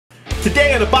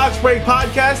Today on the Box Break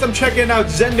Podcast, I'm checking out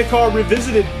Zendikar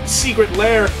Revisited Secret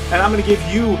Lair, and I'm going to give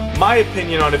you my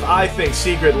opinion on if I think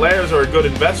Secret Lairs are a good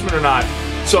investment or not.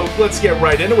 So let's get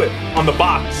right into it on the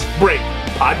Box Break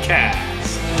Podcast.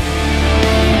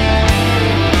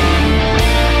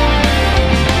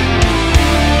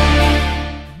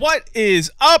 What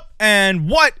is up and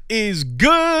what is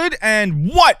good and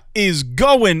what is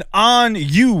going on?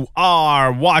 You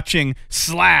are watching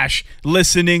 /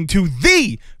 listening to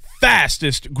the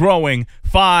fastest growing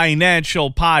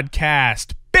financial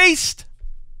podcast based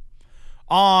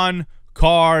on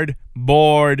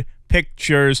cardboard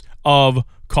pictures of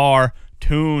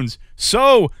cartoons.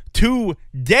 So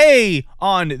today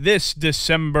on this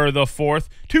December the 4th,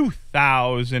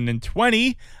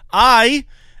 2020, I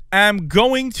am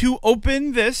going to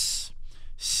open this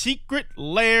Secret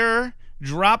Lair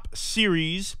Drop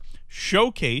Series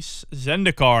Showcase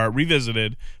Zendikar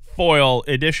Revisited Foil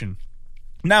Edition.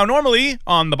 Now, normally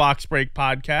on the Box Break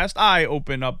Podcast, I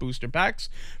open up booster packs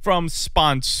from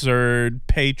sponsored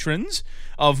patrons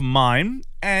of mine,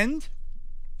 and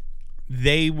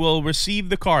they will receive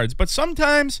the cards. But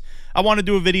sometimes I want to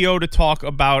do a video to talk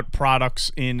about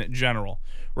products in general,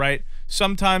 right?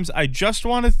 Sometimes I just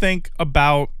want to think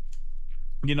about,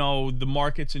 you know, the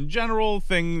markets in general,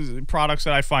 things, products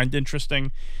that I find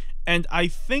interesting. And I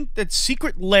think that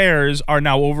Secret Lairs are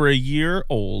now over a year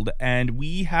old, and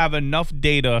we have enough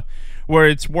data where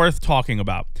it's worth talking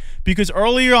about. Because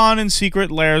earlier on in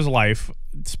Secret Lairs' life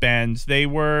spans,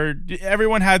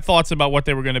 everyone had thoughts about what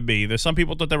they were going to be. There's some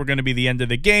people thought they were going to be the end of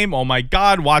the game. Oh my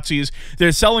God, WotC's,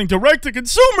 they're selling direct to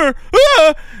consumer.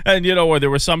 Ah! And you know, or there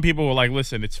were some people who were like,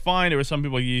 listen, it's fine. There were some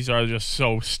people, these are just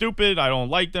so stupid, I don't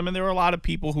like them. And there were a lot of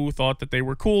people who thought that they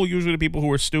were cool. Usually the people who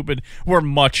were stupid were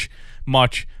much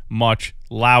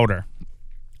louder.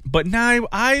 But now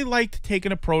I like to take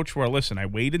an approach where, listen, I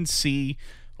wait and see.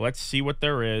 Let's see what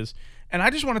there is. And I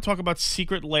just want to talk about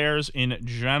Secret Lairs in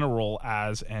general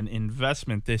as an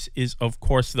investment. This is, of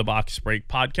course, the Box Break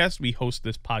Podcast. We host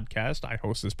this podcast. I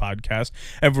host this podcast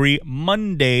every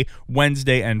Monday,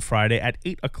 Wednesday, and Friday at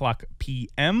 8 o'clock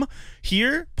p.m.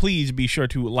 Here, please be sure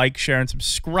to like, share, and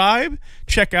subscribe.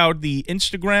 Check out the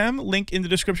Instagram link in the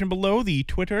description below, the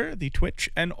Twitter, the Twitch,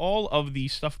 and all of the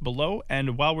stuff below.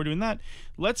 And while we're doing that,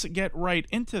 let's get right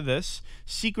into this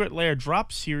Secret Lair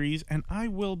Drop Series, and I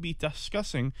will be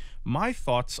discussing my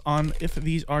thoughts on if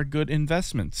these are good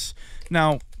investments.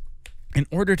 Now, in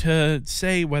order to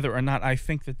say whether or not I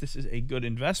think that this is a good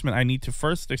investment, I need to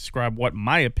first describe what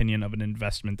my opinion of an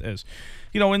investment is.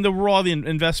 You know, in the raw, the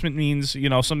investment means, you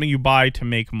know, something you buy to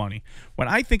make money. When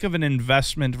I think of an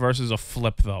investment versus a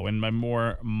flip, though, in my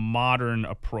more modern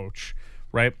approach,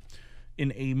 right,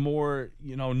 in a more,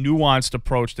 you know, nuanced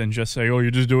approach than just say, oh,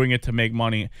 you're just doing it to make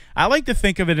money, I like to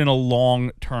think of it in a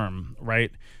long term,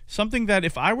 right? Something that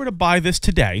if I were to buy this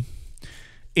today,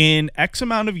 in X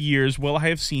amount of years, will I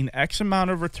have seen X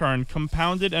amount of return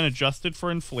compounded and adjusted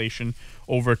for inflation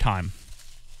over time?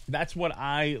 That's what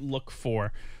I look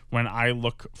for when I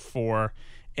look for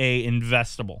a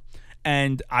investable.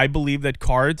 And I believe that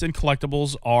cards and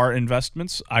collectibles are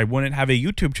investments. I wouldn't have a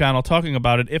YouTube channel talking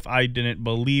about it if I didn't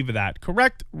believe that.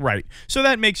 Correct? Right. So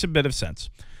that makes a bit of sense.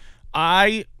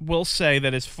 I will say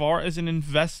that as far as an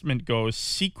investment goes,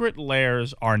 Secret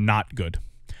Lairs are not good.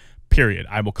 Period.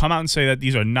 I will come out and say that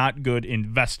these are not good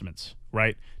investments,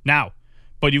 right? Now,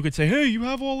 but you could say, hey, you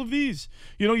have all of these.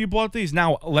 You know, you bought these.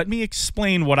 Now, let me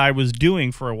explain what I was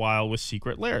doing for a while with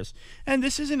Secret Lairs. And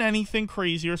this isn't anything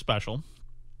crazy or special.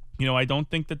 You know, I don't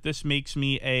think that this makes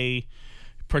me a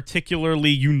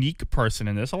particularly unique person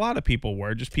in this. A lot of people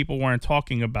were. Just people weren't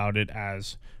talking about it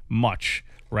as much,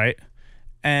 right?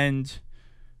 And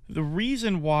the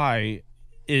reason why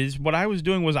is what I was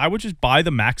doing was I would just buy the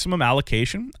maximum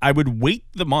allocation. I would wait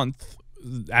the month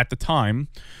at the time,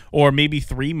 or maybe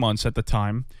 3 months at the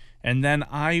time, and then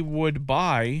I would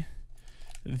buy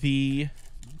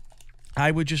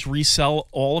I would just resell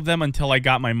all of them until I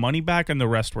got my money back, and the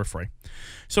rest were free.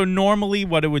 So normally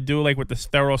what it would do, like with the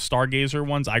Theros Stargazer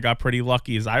ones, I got pretty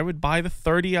lucky, is I would buy the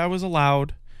 30 I was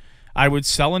allowed. I would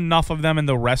sell enough of them, and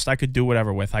the rest I could do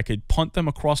whatever with. I could punt them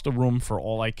across the room for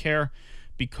all I care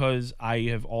because I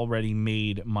have already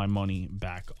made my money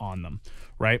back on them,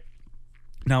 right?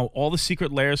 Now, all the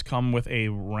Secret Lairs come with a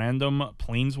random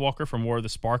Planeswalker from War of the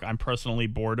Spark. I'm personally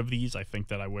bored of these. I think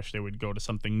that I wish they would go to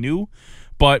something new,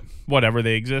 but whatever,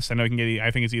 they exist. I know you can get,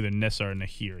 I think it's either Nissa or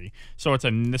Nahiri. So it's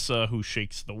a Nissa who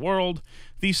shakes the world.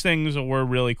 These things were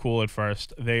really cool at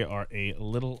first. They are a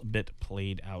little bit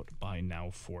played out by now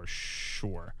for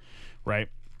sure, right?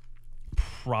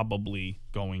 Probably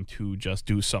going to just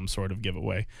do some sort of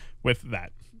giveaway with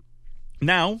that.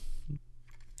 Now,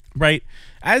 right?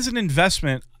 As an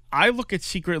investment, I look at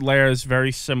Secret Lairs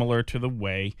very similar to the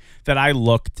way that I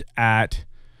looked at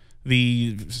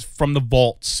the From the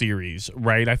Vault series,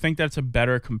 right? I think that's a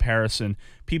better comparison.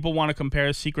 People want to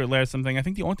compare Secret Lair to something. I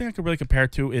think the only thing I could really compare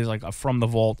it to is like a From the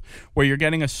Vault, where you're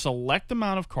getting a select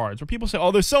amount of cards, where people say,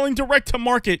 oh, they're selling direct to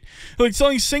market, like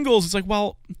selling singles. It's like,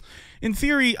 well, in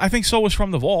theory, I think so was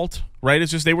From the Vault, right?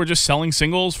 It's just they were just selling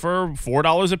singles for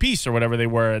 $4 a piece or whatever they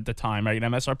were at the time, right?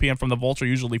 MSRP and From the Vaults are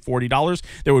usually $40.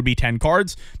 There would be 10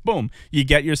 cards. Boom. You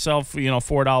get yourself,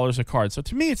 $4 a card. So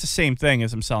to me, it's the same thing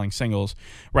as I'm selling singles,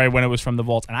 right, when it was From the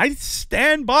Vault. And I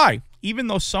stand by, even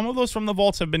though some of those From the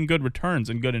Vaults have been good returns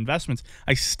and good investments,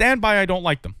 I stand by I don't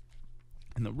like them.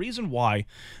 And the reason why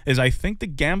is I think the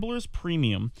gambler's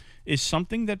premium is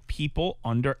something that people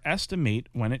underestimate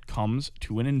when it comes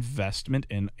to an investment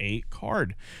in a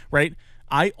card, right?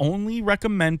 I only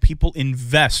recommend people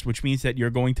invest, which means that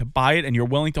you're going to buy it and you're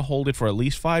willing to hold it for at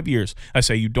least 5 years. I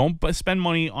say you don't spend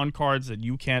money on cards that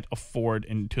you can't afford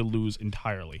and to lose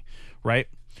entirely, right?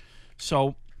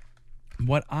 So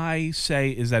what I say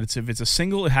is that if it's a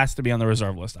single, it has to be on the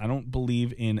reserve list. I don't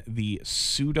believe in the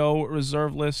pseudo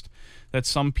reserve list that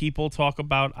some people talk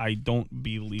about. I don't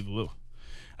believe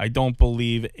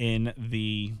in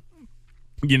the,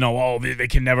 they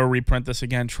can never reprint this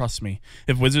again. Trust me.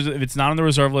 If it's not on the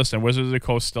reserve list and Wizards of the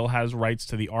Coast still has rights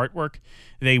to the artwork,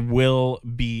 they will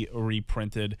be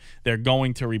reprinted. They're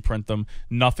going to reprint them.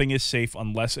 Nothing is safe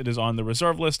unless it is on the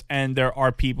reserve list, and there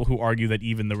are people who argue that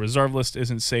even the reserve list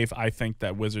isn't safe. I think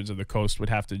that Wizards of the Coast would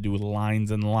have to do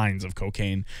lines and lines of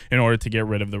cocaine in order to get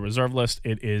rid of the reserve list.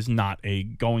 It is not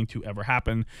going to ever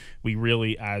happen. We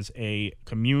really, as a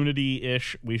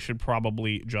community-ish, we should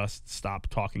probably just stop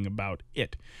talking about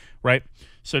it, right?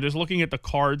 So just looking at the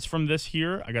cards from this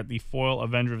here, I got the foil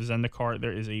Avenger of Zendikar.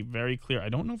 There is a very clear, I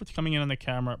don't know if it's coming in on the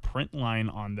camera, print line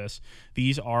on this.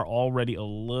 These are already a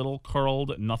little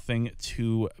curled, nothing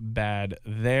too bad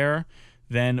there.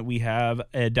 Then we have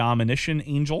a Admonition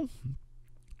Angel,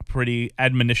 pretty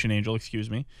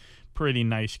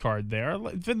nice card there.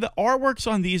 The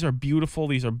artworks on these are beautiful.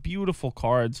 These are beautiful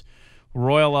cards.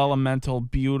 Royal Elemental,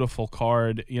 beautiful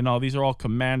card. These are all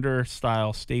Commander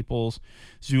style staples.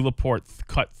 Zulaport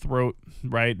Cutthroat,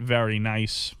 right? Very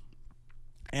nice.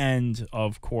 And,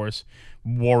 of course,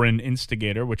 Warren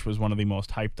Instigator, which was one of the most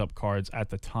hyped up cards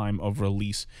at the time of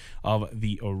release of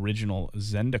the original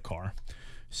Zendikar.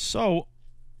 So,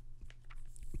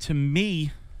 to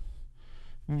me,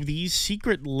 these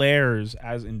Secret Lairs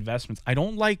as investments, I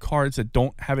don't like cards that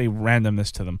don't have a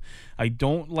randomness to them. I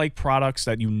don't like products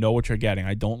that you know what you're getting.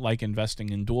 I don't like investing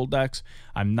in dual decks.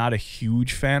 I'm not a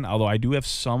huge fan, although I do have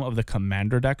some of the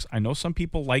Commander decks. I know some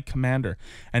people like Commander,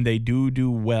 and they do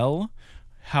well.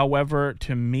 However,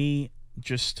 to me,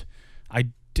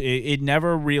 it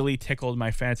never really tickled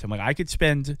my fancy. I'm like, I could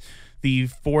spend the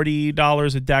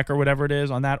 $40 a deck or whatever it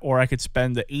is on that, or I could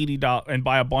spend the $80 and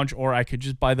buy a bunch, or I could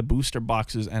just buy the booster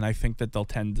boxes, and I think that they'll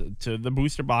tend to the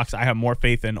booster box I have more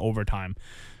faith in over time.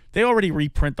 They already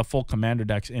reprint the full Commander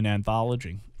decks in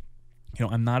Anthology.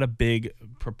 I'm not a big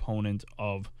proponent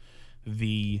of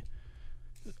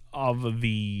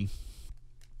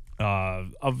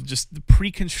just the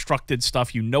pre-constructed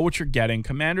stuff. You know what you're getting.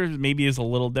 Commander maybe is a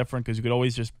little different because you could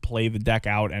always just play the deck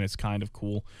out and it's kind of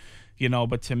cool.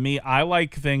 But to me, I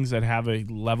like things that have a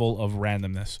level of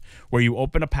randomness where you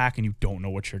open a pack and you don't know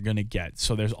what you're going to get.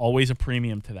 So there's always a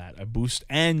premium to that. A boost,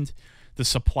 and the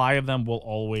supply of them will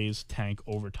always tank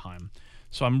over time.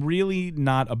 So I'm really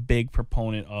not a big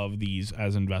proponent of these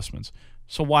as investments.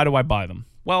 So why do I buy them?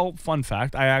 Well, fun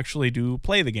fact, I actually do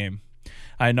play the game.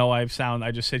 I know I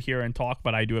just sit here and talk,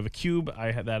 but I do have a cube.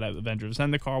 I had that Avenger of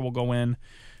Zendikar will go in.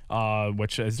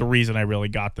 Which is the reason I really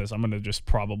got this. I'm going to just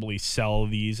probably sell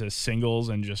these as singles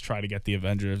and just try to get the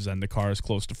Avenger of Zendikar as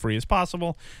close to free as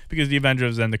possible, because the Avenger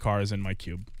of Zendikar is in my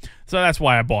cube. So that's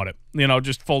why I bought it.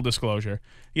 Just full disclosure.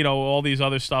 All these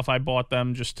other stuff, I bought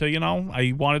them just to,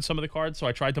 I wanted some of the cards, so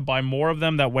I tried to buy more of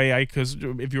them. That way because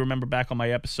if you remember back on my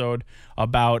episode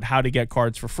about how to get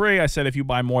cards for free, I said if you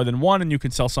buy more than one and you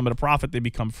can sell some at a profit, they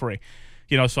become free.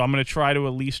 So I'm going to try to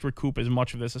at least recoup as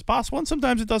much of this as possible, and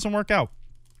sometimes it doesn't work out.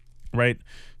 Right?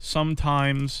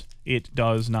 Sometimes it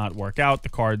does not work out. The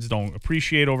cards don't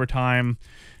appreciate over time,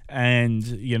 and,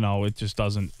 it just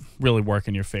doesn't really work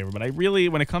in your favor. But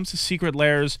when it comes to Secret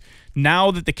Lairs, now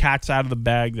that the cat's out of the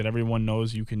bag, that everyone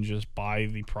knows you can just buy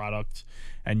the product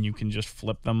and you can just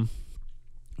flip them,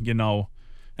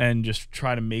 and just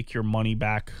try to make your money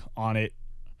back on it,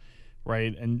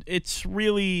 right? And it's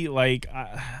really like,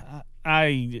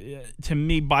 to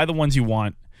me, buy the ones you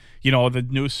want. You know, the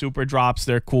new super drops,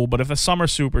 they're cool, but if a summer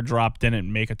super drop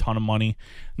didn't make a ton of money,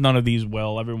 none of these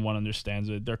will. Everyone understands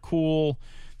it. They're cool,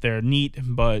 they're neat,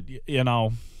 but, you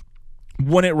know,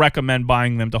 wouldn't recommend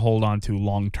buying them to hold on to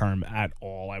long term at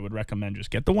all. I would recommend just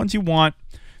get the ones you want.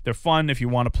 They're fun if you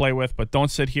want to play with, but don't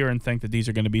sit here and think that these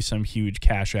are going to be some huge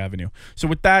cash avenue. So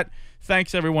with that,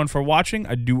 thanks everyone for watching.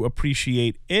 I do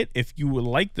appreciate it. If you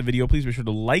like the video, please be sure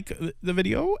to like the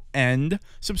video and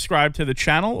subscribe to the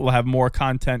channel. We'll have more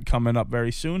content coming up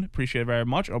very soon. Appreciate it very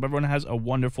much. I hope everyone has a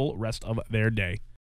wonderful rest of their day.